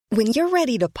When you're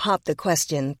ready to pop the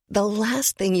question, the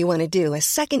last thing you want to do is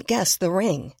second-guess the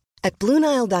ring. At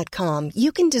BlueNile.com,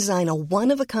 you can design a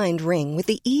one-of-a-kind ring with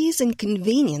the ease and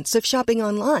convenience of shopping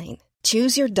online.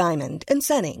 Choose your diamond and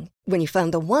setting. When you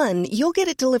find the one, you'll get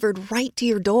it delivered right to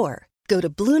your door. Go to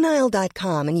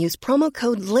BlueNile.com and use promo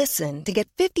code LISTEN to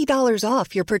get $50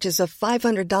 off your purchase of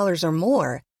 $500 or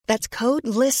more. That's code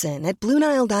LISTEN at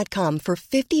BlueNile.com for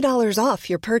 $50 off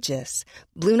your purchase.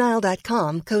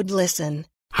 BlueNile.com, code LISTEN.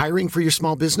 Hiring for your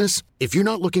small business? If you're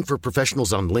not looking for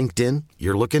professionals on LinkedIn,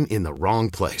 you're looking in the wrong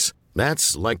place.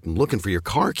 That's like looking for your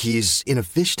car keys in a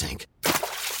fish tank.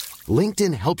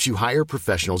 LinkedIn helps you hire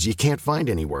professionals you can't find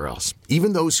anywhere else,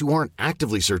 even those who aren't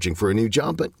actively searching for a new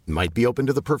job but might be open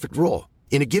to the perfect role.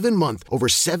 In a given month, over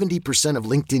 70% of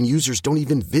LinkedIn users don't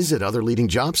even visit other leading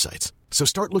job sites. So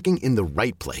start looking in the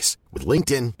right place. With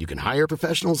LinkedIn, you can hire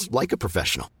professionals like a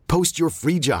professional. Post your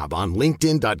free job on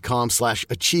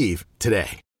linkedin.com/achieve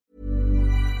today.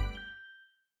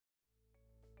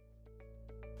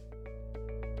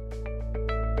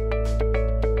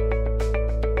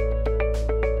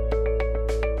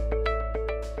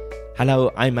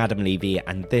 Hello, I'm Adam Levy,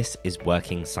 and this is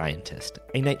Working Scientist,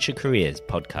 a Nature Careers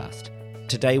podcast.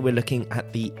 Today we're looking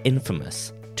at the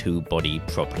infamous two-body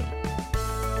problem.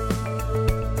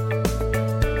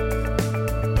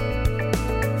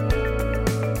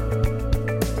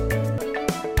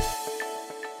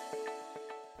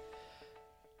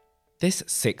 This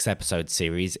 6-episode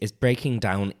series is breaking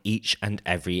down each and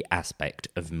every aspect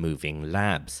of moving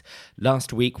labs.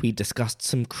 Last week we discussed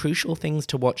some crucial things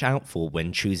to watch out for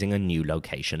when choosing a new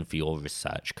location for your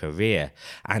research career.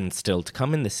 And still to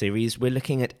come in the series, we're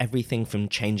looking at everything from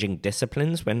changing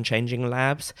disciplines when changing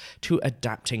labs to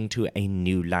adapting to a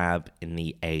new lab in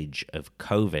the age of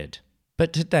COVID.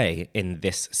 But today, in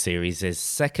this series'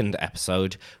 second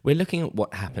episode, we're looking at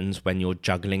what happens when you're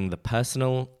juggling the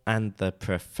personal and the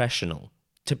professional.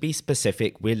 To be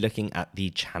specific, we're looking at the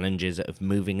challenges of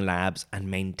moving labs and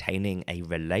maintaining a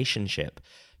relationship,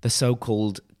 the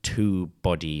so-called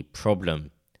two-body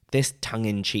problem. This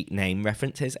tongue-in-cheek name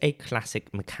references a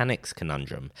classic mechanics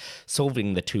conundrum.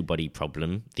 Solving the two-body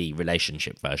problem, the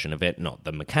relationship version of it, not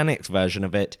the mechanics version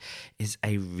of it, is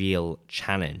a real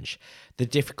challenge. The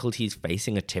difficulties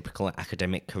facing a typical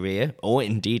academic career, or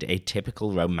indeed a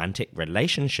typical romantic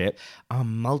relationship, are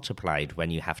multiplied when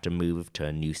you have to move to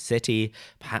a new city,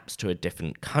 perhaps to a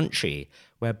different country,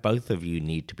 where both of you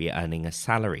need to be earning a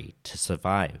salary to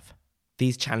survive.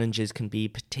 These challenges can be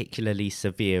particularly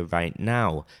severe right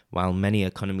now, while many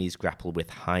economies grapple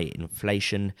with high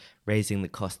inflation, raising the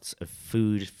costs of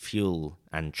food, fuel,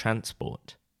 and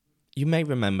transport. You may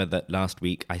remember that last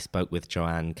week I spoke with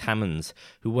Joanne Cammons,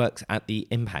 who works at the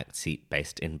Impact Seat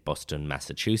based in Boston,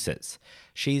 Massachusetts.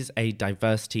 She's a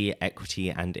diversity, equity,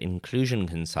 and inclusion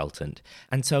consultant,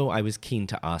 and so I was keen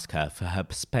to ask her for her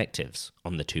perspectives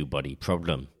on the two-body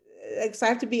problem. So I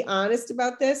have to be honest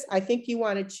about this. I think you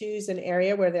want to choose an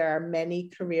area where there are many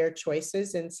career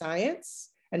choices in science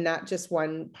and not just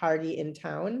one party in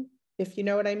town, if you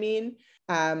know what I mean.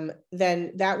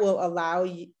 Then that will allow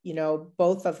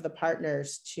both of the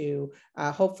partners to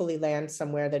hopefully land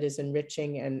somewhere that is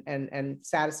enriching and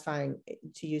satisfying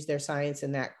to use their science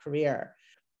in that career.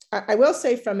 I will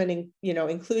say from an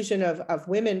inclusion of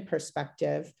women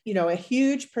perspective, a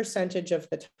huge percentage of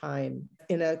the time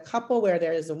in a couple where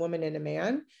there is a woman and a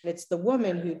man, it's the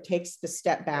woman who takes the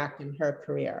step back in her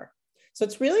career. So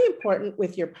it's really important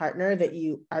with your partner that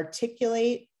you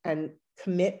articulate and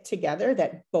commit together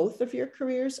that both of your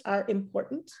careers are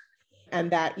important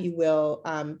and that you will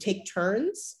take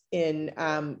turns in,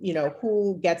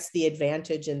 who gets the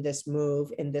advantage in this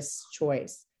move, in this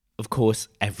choice. Of course,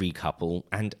 every couple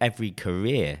and every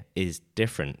career is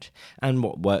different, and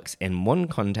what works in one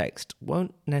context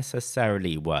won't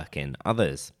necessarily work in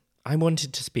others. I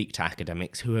wanted to speak to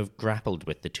academics who have grappled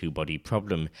with the two-body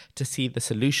problem to see the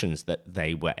solutions that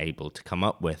they were able to come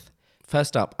up with.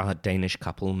 First up are Danish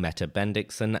couple Mette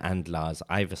Bendiksen and Lars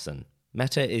Iversen.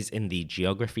 Mette is in the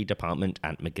Geography Department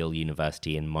at McGill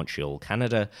University in Montreal,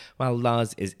 Canada, while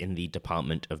Lars is in the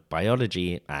Department of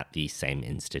Biology at the same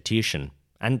institution.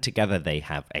 And together they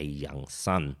have a young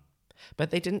son. But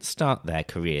they didn't start their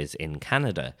careers in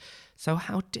Canada, so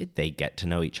how did they get to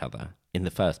know each other in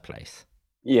the first place?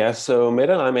 Yeah, so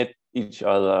Mette and I met each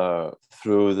other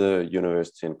through the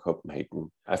university in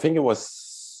Copenhagen. I think it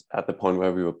was at the point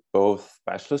where we were both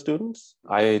bachelor students.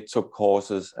 I took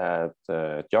courses at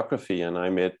geography and I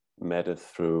met Mette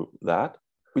through that.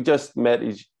 We just met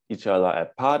each other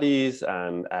at parties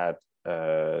and at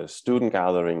student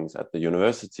gatherings at the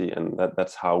university, and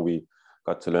that's how we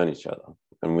got to learn each other.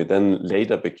 And we then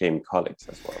later became colleagues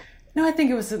as well. No, I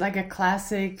think it was like a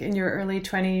classic in your early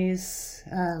 20s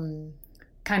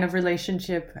kind of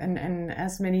relationship, and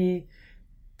as many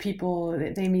people,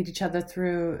 they meet each other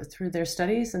through their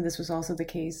studies, and this was also the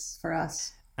case for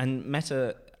us. And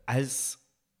Mette, as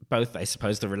both, I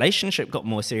suppose, the relationship got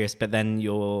more serious, but then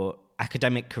your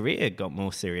academic career got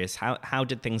more serious. How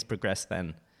did things progress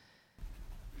then?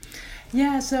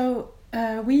 Yeah, so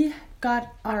we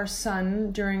got our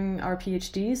son during our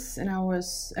PhDs, and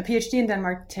a PhD in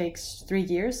Denmark takes 3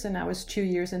 years, and I was 2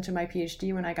 years into my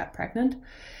PhD when I got pregnant.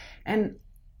 And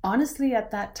honestly,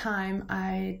 at that time,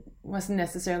 I wasn't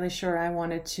necessarily sure I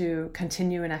wanted to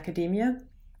continue in academia.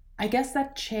 I guess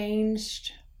that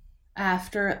changed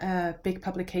after a big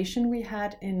publication we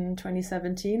had in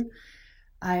 2017.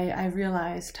 I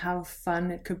realized how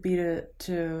fun it could be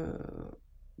to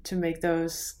make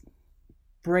those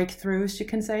breakthroughs, you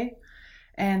can say.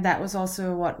 And that was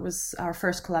also what was our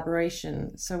first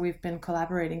collaboration. So we've been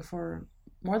collaborating for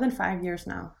more than 5 years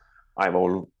now. I've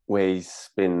always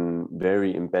been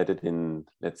very embedded in,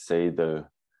 let's say, the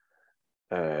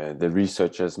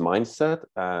researcher's mindset,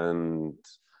 and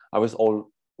I was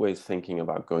always thinking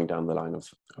about going down the line of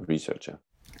a researcher.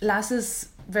 Lars's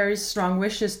very strong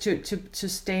wishes to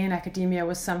stay in academia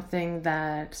was something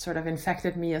that sort of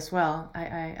infected me as well.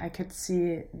 I could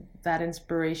see that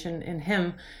inspiration in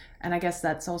him, and I guess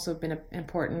that's also been an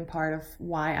important part of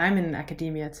why I'm in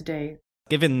academia today.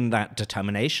 Given that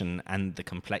determination and the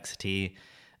complexity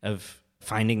of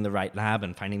finding the right lab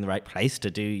and finding the right place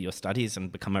to do your studies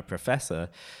and become a professor,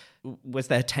 was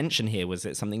there tension here? Was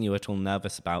it something you were at all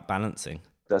nervous about balancing?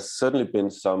 There's certainly been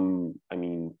some,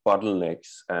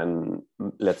 bottlenecks and,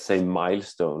 let's say,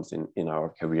 milestones in our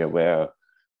career where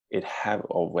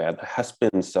there has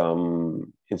been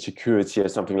some insecurity or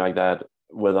something like that,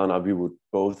 whether or not we would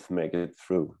both make it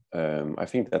through. I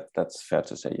think that's fair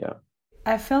to say, yeah.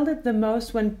 I felt it the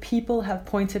most when people have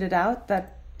pointed it out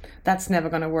that that's never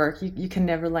going to work. You can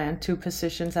never land 2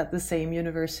 positions at the same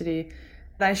university.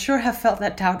 I sure have felt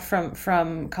that doubt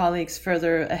from colleagues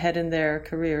further ahead in their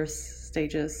careers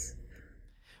stages.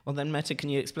 Well, then, Mette, can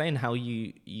you explain how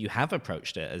you have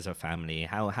approached it as a family?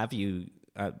 How have you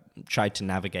tried to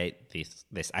navigate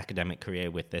this academic career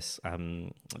with this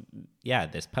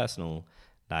this personal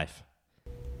life?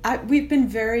 We've been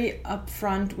very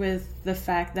upfront with the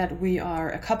fact that we are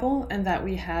a couple and that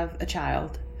we have a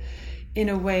child, in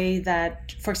a way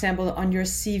that, for example, on your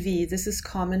CV, this is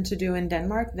common to do in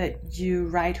Denmark, that you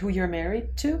write who you're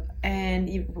married to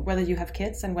and whether you have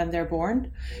kids and when they're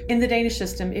born. In the Danish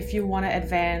system, if you want to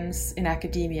advance in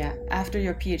academia, after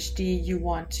your PhD, you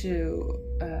want to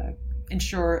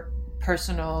ensure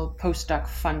personal postdoc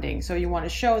funding. So you want to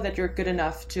show that you're good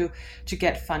enough to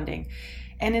get funding.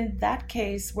 And in that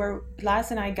case, where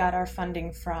Lars and I got our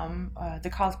funding from the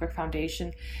Carlsberg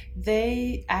Foundation,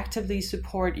 they actively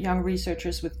support young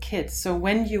researchers with kids. So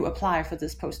when you apply for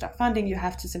this postdoc funding, you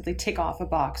have to simply tick off a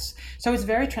box. So it's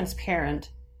very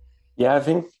transparent. Yeah, I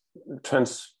think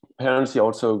transparency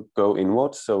also go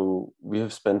inward. So we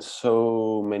have spent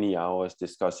so many hours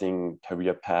discussing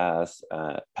career paths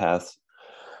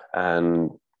and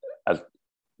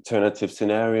alternative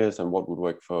scenarios and what would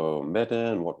work for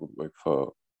Mette and what would work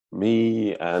for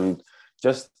me, and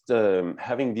just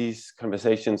having these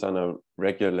conversations on a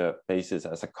regular basis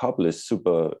as a couple is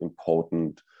super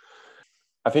important.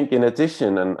 I think in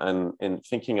addition, and in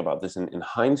thinking about this in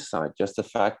hindsight, just the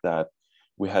fact that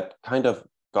we had kind of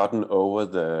gotten over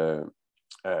the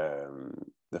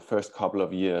first couple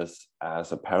of years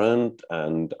as a parent,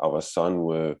 and our son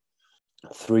were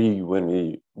 3 when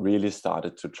we really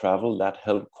started to travel, that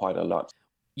helped quite a lot.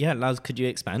 Yeah, Lars, could you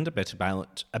expand a bit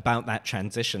about that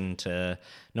transition to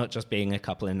not just being a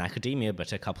couple in academia,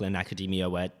 but a couple in academia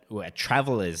where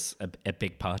travel is a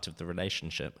big part of the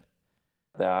relationship?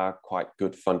 There are quite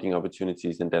good funding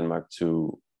opportunities in Denmark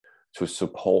to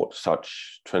support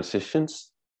such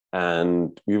transitions.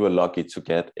 And we were lucky to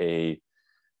get a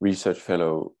research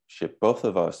fellowship, both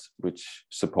of us, which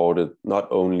supported not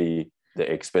only the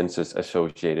expenses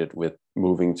associated with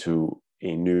moving to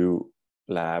a new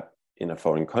lab in a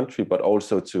foreign country, but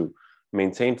also to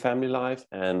maintain family life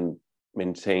and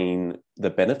maintain the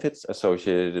benefits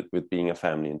associated with being a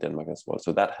family in Denmark as well.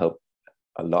 So that helped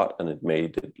a lot, and it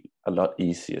made it a lot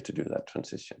easier to do that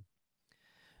transition.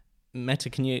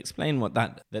 Mette, can you explain what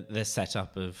the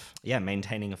setup of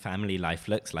maintaining a family life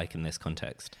looks like in this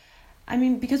context? I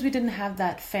mean, because we didn't have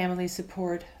that family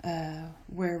support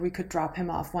where we could drop him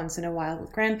off once in a while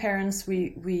with grandparents,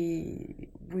 we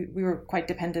were quite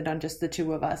dependent on just the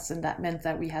 2 of us, and that meant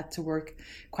that we had to work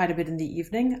quite a bit in the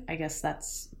evening. I guess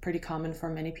that's pretty common for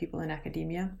many people in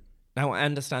academia. Now, I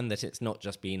understand that it's not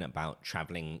just been about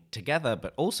traveling together,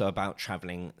 but also about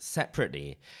traveling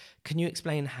separately. Can you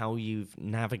explain how you've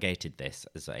navigated this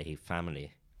as a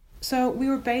family? So we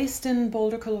were based in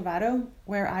Boulder, Colorado,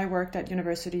 where I worked at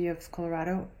University of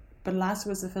Colorado, but Lars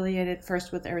was affiliated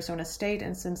first with Arizona State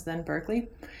and since then Berkeley.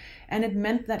 And it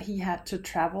meant that he had to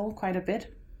travel quite a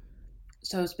bit.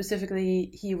 So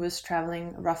specifically, he was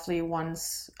traveling roughly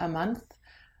once a month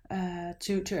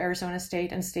to Arizona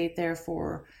State and stayed there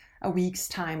for a week's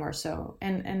time or so.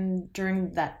 And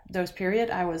during those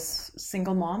period, I was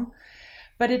single mom.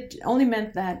 But it only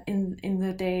meant that in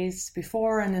the days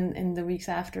before and in the weeks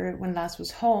after, when Lars was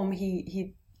home,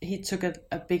 he took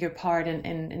a bigger part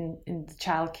in the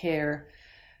childcare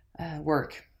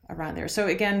work around there. So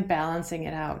again, balancing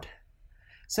it out.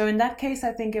 So in that case,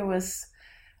 I think I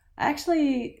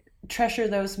actually treasure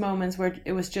those moments where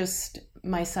it was just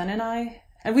my son and I.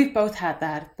 And we've both had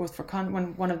that, both for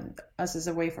when one of us is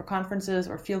away for conferences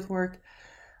or field work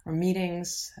or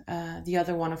meetings. The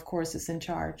other one, of course, is in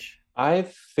charge. I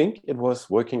think it was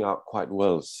working out quite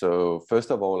well. So first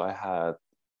of all, I had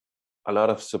a lot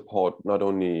of support, not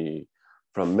only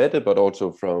from Mette, but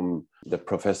also from the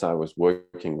professor I was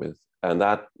working with. And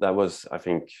that was, I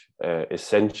think,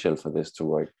 essential for this to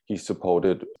work. He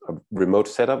supported a remote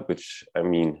setup, which, I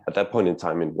mean, at that point in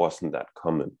time, it wasn't that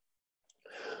common.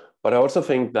 But I also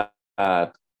think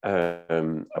that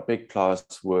a big plus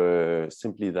were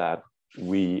simply that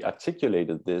we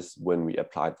articulated this when we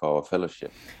applied for our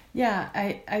fellowship. Yeah,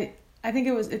 I think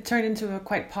it turned into a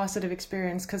quite positive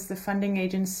experience because the funding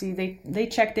agency, they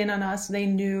checked in on us. They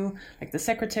knew, like the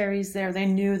secretaries there, they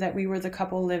knew that we were the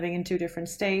couple living in 2 different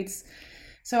states.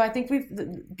 So I think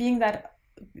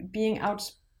being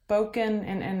outspoken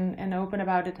and open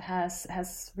about it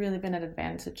has really been an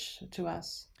advantage to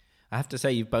us. I have to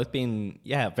say, you've both been,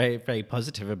 very, very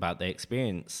positive about the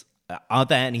experience. Are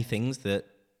there any things that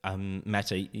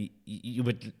Mette, you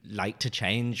would like to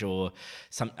change or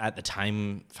some at the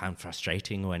time found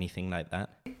frustrating or anything like that?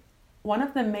 One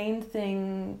of the main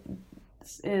things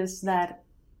is that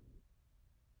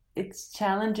it's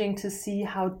challenging to see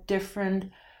how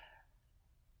different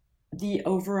the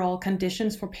overall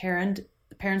conditions for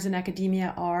parents in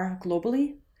academia are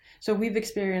globally. So we've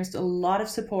experienced a lot of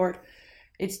support.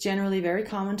 It's generally very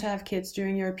common to have kids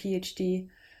during your PhD.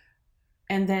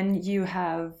 And then you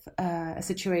have a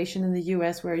situation in the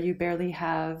US where you barely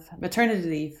have maternity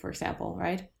leave, for example,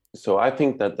 right? So I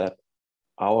think that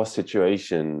our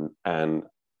situation and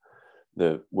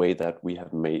the way that we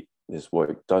have made this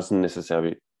work doesn't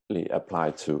necessarily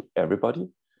apply to everybody.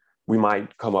 We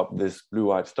might come up with this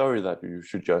blue-eyed story that you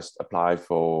should just apply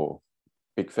for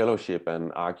big fellowship and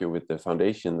argue with the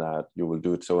foundation that you will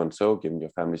do it so and so given your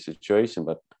family situation.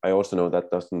 But I also know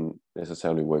that doesn't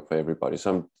necessarily work for everybody. So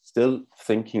I'm still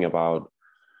thinking about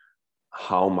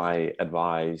how my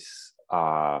advice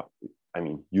are,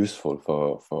 useful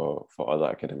for other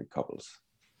academic couples.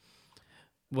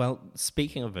 Well,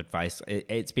 speaking of advice,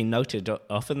 it's been noted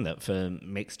often that for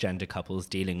mixed gender couples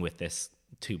dealing with this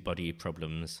two-body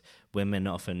problems, women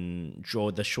often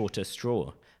draw the shorter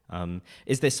straw.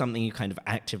 Is this something you kind of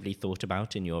actively thought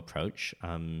about in your approach?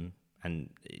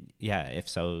 If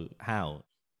so, how?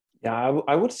 Yeah,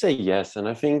 I would say yes. And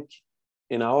I think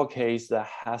in our case, there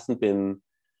hasn't been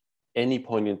any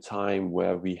point in time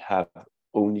where we have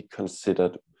only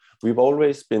considered, we've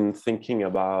always been thinking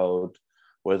about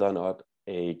whether or not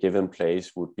a given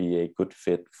place would be a good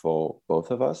fit for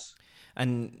both of us.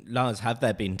 And Lars, have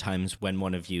there been times when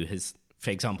one of you has,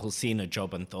 for example, seen a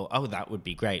job and thought, oh, that would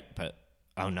be great, but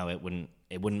oh no, it wouldn't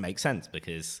make sense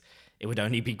because it would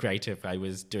only be great if I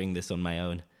was doing this on my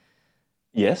own?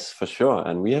 Yes, for sure.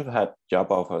 And we have had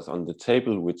job offers on the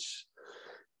table which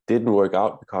didn't work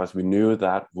out because we knew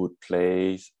that would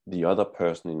place the other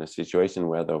person in a situation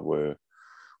where there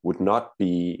would not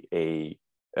be a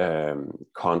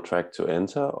contract to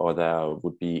enter, or there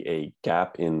would be a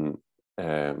gap in,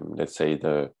 let's say,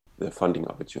 the funding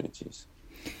opportunities.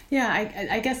 Yeah,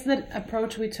 I guess the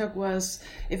approach we took was,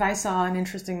 if I saw an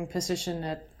interesting position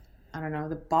at,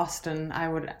 the Boston, I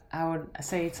would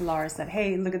say to Lars that,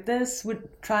 hey, look at this, would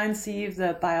try and see if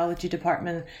the biology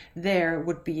department there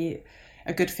would be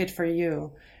a good fit for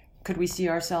you. Could we see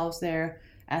ourselves there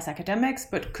as academics,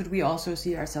 but could we also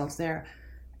see ourselves there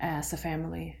as a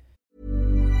family?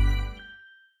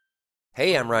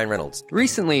 Hey, I'm Ryan Reynolds.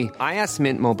 Recently, I asked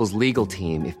Mint Mobile's legal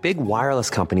team if big wireless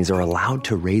companies are allowed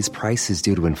to raise prices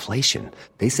due to inflation.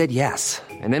 They said yes.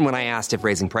 And then when I asked if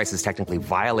raising prices technically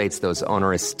violates those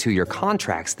onerous 2-year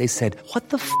contracts, they said, "What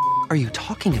the f*** are you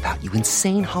talking about, you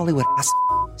insane Hollywood ass?"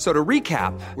 So to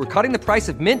recap, we're cutting the price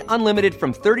of Mint Unlimited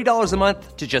from $30 a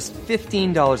month to just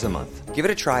 $15 a month. Give it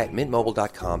a try at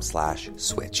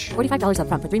mintmobile.com/switch. $45 up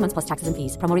front for 3 months plus taxes and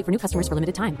fees. Promo rate for new customers for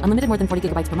limited time. Unlimited more than 40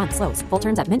 gigabytes per month. Slows full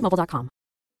terms at mintmobile.com.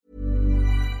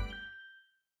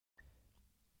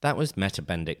 That was Mette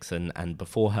Bendixen, and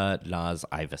before her, Lars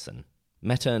Iversen.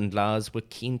 Mette and Lars were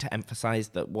keen to emphasize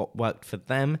that what worked for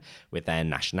them, with their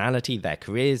nationality, their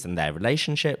careers, and their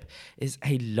relationship, is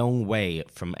a long way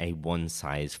from a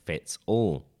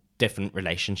one-size-fits-all. Different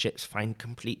relationships find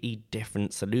completely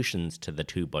different solutions to the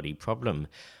two-body problem,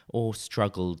 or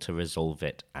struggle to resolve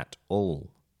it at all.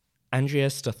 Andrea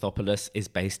Stathopoulos is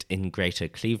based in Greater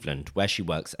Cleveland, where she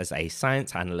works as a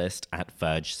science analyst at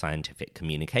Verge Scientific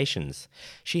Communications.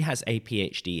 She has a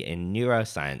PhD in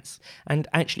neuroscience, and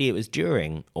actually it was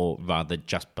during, or rather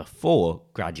just before,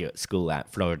 graduate school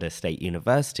at Florida State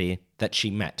University that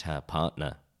she met her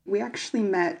partner. We actually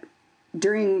met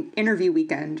during interview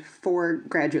weekend for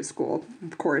graduate school.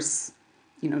 Of course,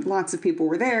 lots of people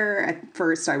were there. At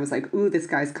first I was like, ooh, this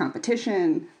guy's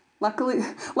competition. Luckily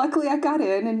I got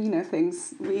in and,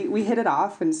 we hit it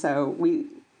off. And so we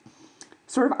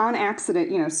sort of on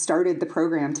accident, started the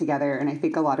program together. And I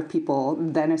think a lot of people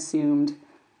then assumed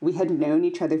we had known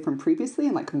each other from previously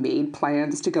and made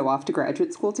plans to go off to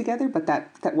graduate school together. But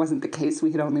that wasn't the case.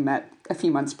 We had only met a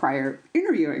few months prior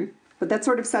interviewing. But that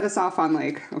sort of set us off on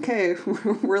okay,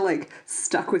 we're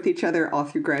stuck with each other all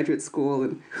through graduate school.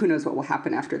 And who knows what will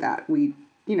happen after that. We,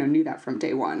 knew that from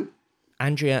day one.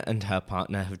 Andrea and her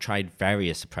partner have tried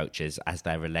various approaches as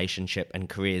their relationship and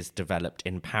careers developed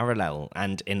in parallel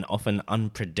and in often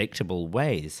unpredictable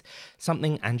ways,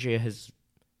 something Andrea has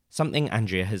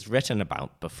written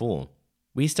about before.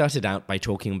 We started out by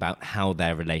talking about how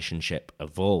their relationship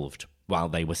evolved, while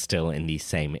they were still in the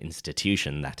same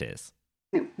institution, that is.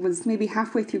 It was maybe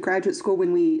halfway through graduate school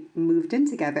when we moved in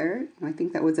together. I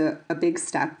think that was a big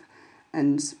step,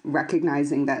 and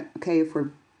recognizing that, okay, if we're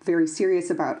very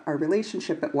serious about our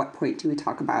relationship, at what point do we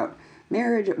talk about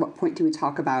marriage? At what point do we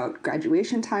talk about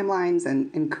graduation timelines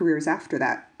and careers after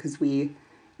that? Because we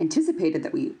anticipated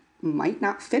that we might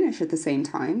not finish at the same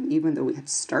time, even though we had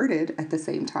started at the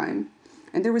same time.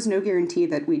 And there was no guarantee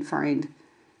that we'd find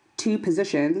 2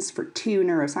 positions for 2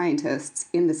 neuroscientists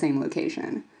in the same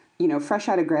location. Fresh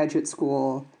out of graduate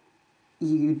school,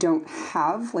 you don't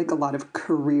have a lot of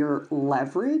career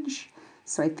leverage.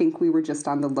 So I think we were just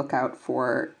on the lookout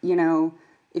for,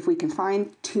 if we can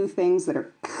find 2 things that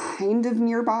are kind of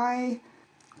nearby,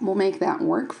 we'll make that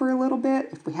work for a little bit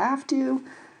if we have to.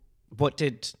 What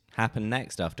did happen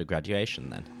next after graduation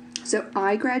then? So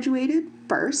I graduated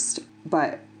first,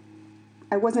 but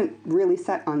I wasn't really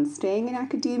set on staying in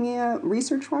academia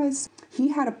research-wise. He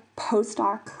had a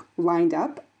postdoc lined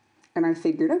up, and I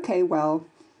figured, okay, well,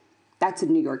 that's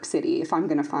in New York City. If I'm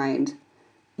going to find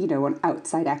an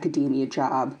outside academia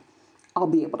job, I'll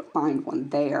be able to find one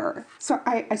there. So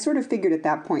I sort of figured at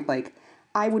that point,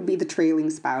 I would be the trailing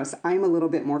spouse. I'm a little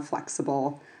bit more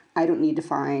flexible. I don't need to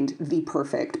find the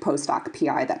perfect postdoc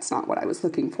PI. That's not what I was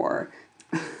looking for.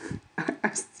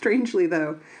 Strangely,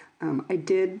 though, I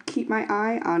did keep my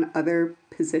eye on other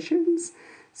positions.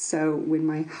 So when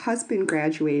my husband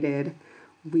graduated,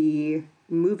 we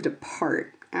moved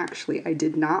apart. Actually, I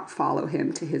did not follow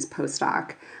him to his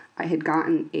postdoc. I had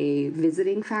gotten a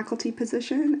visiting faculty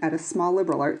position at a small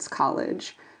liberal arts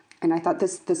college, and I thought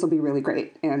this will be really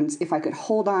great. And if I could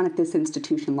hold on at this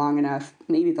institution long enough,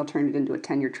 maybe they'll turn it into a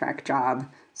tenure track job.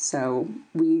 So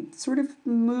we sort of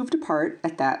moved apart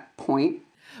at that point.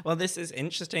 Well, this is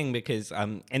interesting because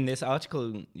in this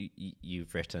article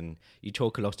you've written, you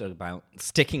talk a lot about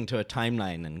sticking to a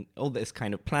timeline and all this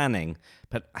kind of planning.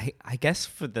 But I guess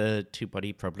for the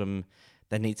two-body problem,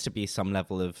 there needs to be some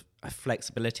level of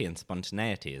flexibility and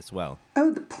spontaneity as well.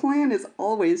 Oh, the plan is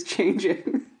always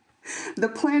changing. The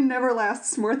plan never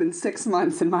lasts more than 6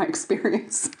 months in my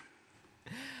experience.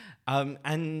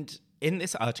 And in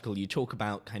this article, you talk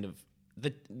about kind of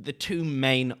the 2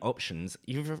 main options.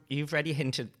 You've already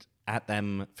hinted at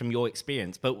them from your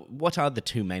experience, but what are the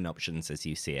 2 main options as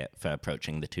you see it for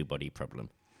approaching the two-body problem?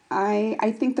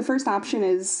 I think the first option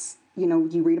is,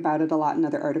 you read about it a lot in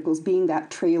other articles, being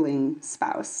that trailing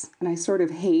spouse. And I sort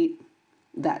of hate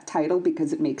that title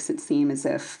because it makes it seem as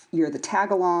if you're the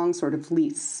tag-along, sort of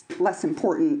less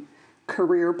important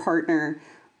career partner.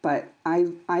 But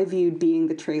I viewed being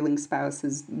the trailing spouse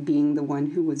as being the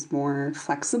one who was more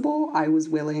flexible. I was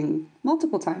willing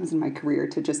multiple times in my career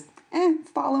to just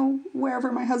follow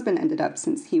wherever my husband ended up,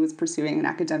 since he was pursuing an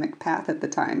academic path at the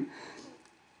time.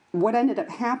 What ended up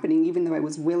happening, even though I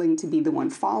was willing to be the one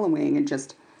following and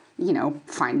just,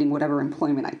 finding whatever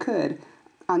employment I could,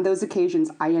 On those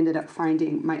occasions, I ended up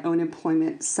finding my own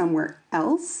employment somewhere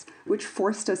else, which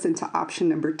forced us into option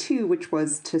number 2, which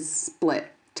was to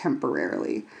split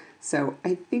temporarily. So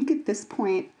I think at this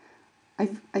point,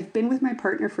 I've been with my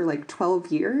partner for like 12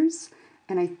 years,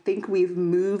 and I think we've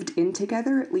moved in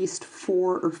together at least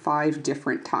 4 or 5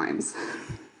 different times.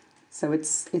 So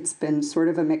it's been sort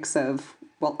of a mix of,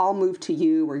 well, I'll move to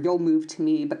you or you'll move to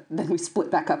me, but then we split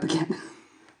back up again.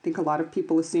 I think a lot of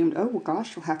people assumed, oh, well,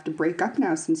 gosh, you'll have to break up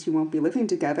now since you won't be living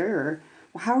together. Or,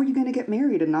 well, how are you going to get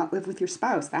married and not live with your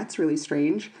spouse? That's really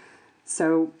strange.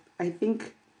 So I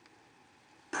think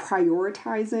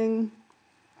prioritizing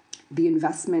the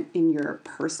investment in your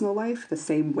personal life the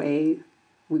same way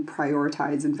we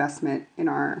prioritize investment in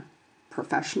our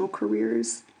professional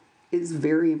careers is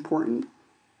very important.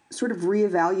 Sort of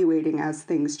reevaluating as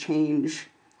things change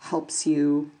helps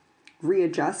you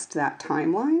readjust that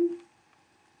timeline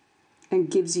and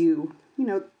gives you,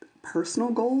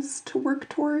 personal goals to work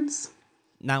towards.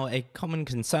 Now, a common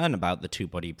concern about the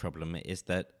two-body problem is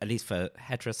that, at least for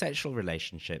heterosexual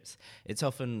relationships, it's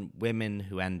often women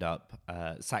who end up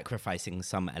sacrificing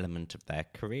some element of their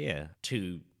career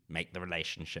to make the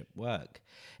relationship work.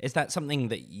 Is that something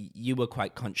that you were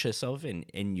quite conscious of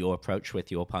in your approach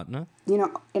with your partner?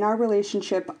 In our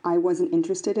relationship, I wasn't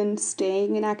interested in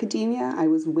staying in academia. I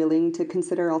was willing to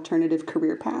consider alternative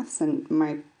career paths, and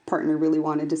my partner really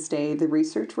wanted to stay the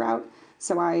research route.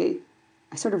 So I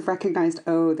sort of recognized,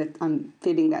 that I'm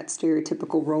fitting that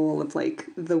stereotypical role of like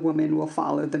the woman will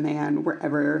follow the man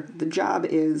wherever the job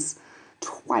is.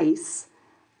 Twice,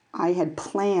 I had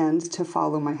planned to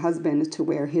follow my husband to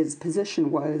where his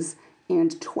position was,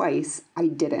 and twice I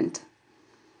didn't.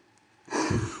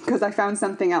 Because I found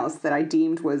something else that I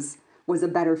deemed was a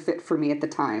better fit for me at the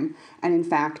time. And in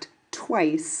fact,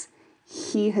 twice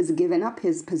he has given up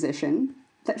his position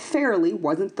that fairly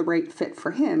wasn't the right fit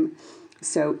for him.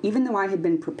 So even though I had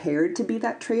been prepared to be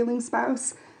that trailing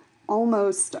spouse,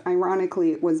 almost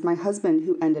ironically, it was my husband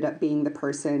who ended up being the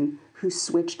person who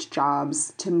switched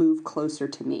jobs to move closer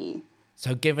to me.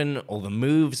 So given all the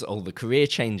moves, all the career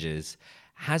changes,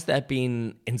 has there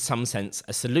been, in some sense,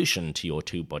 a solution to your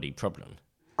two-body problem?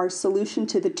 Our solution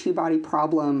to the two-body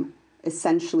problem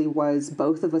essentially was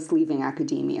both of us leaving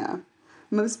academia.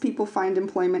 Most people find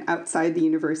employment outside the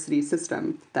university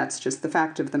system. That's just the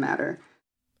fact of the matter.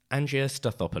 Andrea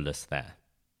Stathopoulos there.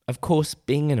 Of course,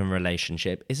 being in a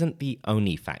relationship isn't the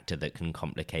only factor that can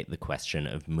complicate the question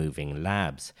of moving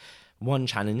labs. One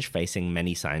challenge facing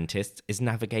many scientists is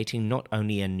navigating not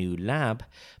only a new lab,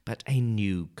 but a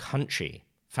new country.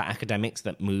 For academics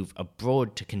that move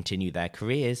abroad to continue their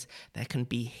careers, there can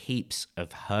be heaps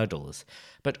of hurdles,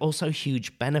 but also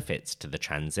huge benefits to the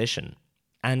transition.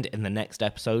 And in the next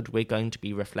episode, we're going to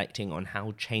be reflecting on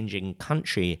how changing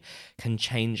country can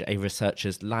change a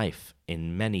researcher's life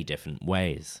in many different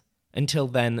ways. Until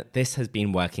then, this has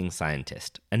been Working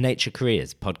Scientist, a Nature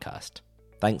Careers podcast.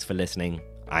 Thanks for listening.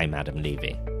 I'm Adam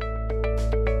Levy.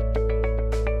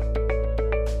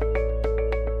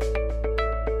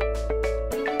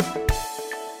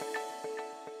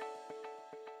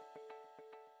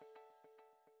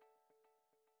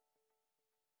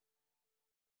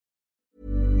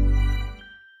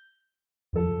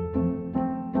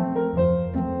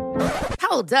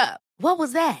 Hold up. What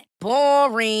was that?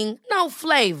 Boring. No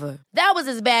flavor. That was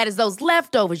as bad as those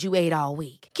leftovers you ate all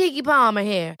week. Keke Palmer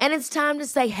here, and it's time to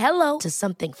say hello to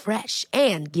something fresh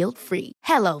and guilt-free.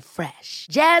 HelloFresh.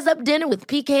 Jazz up dinner with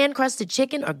pecan-crusted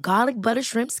chicken or garlic butter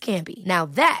shrimp scampi. Now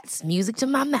that's music to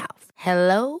my mouth.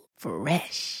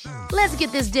 HelloFresh. Let's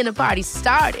get this dinner party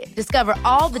started. Discover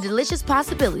all the delicious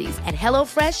possibilities at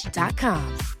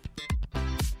HelloFresh.com.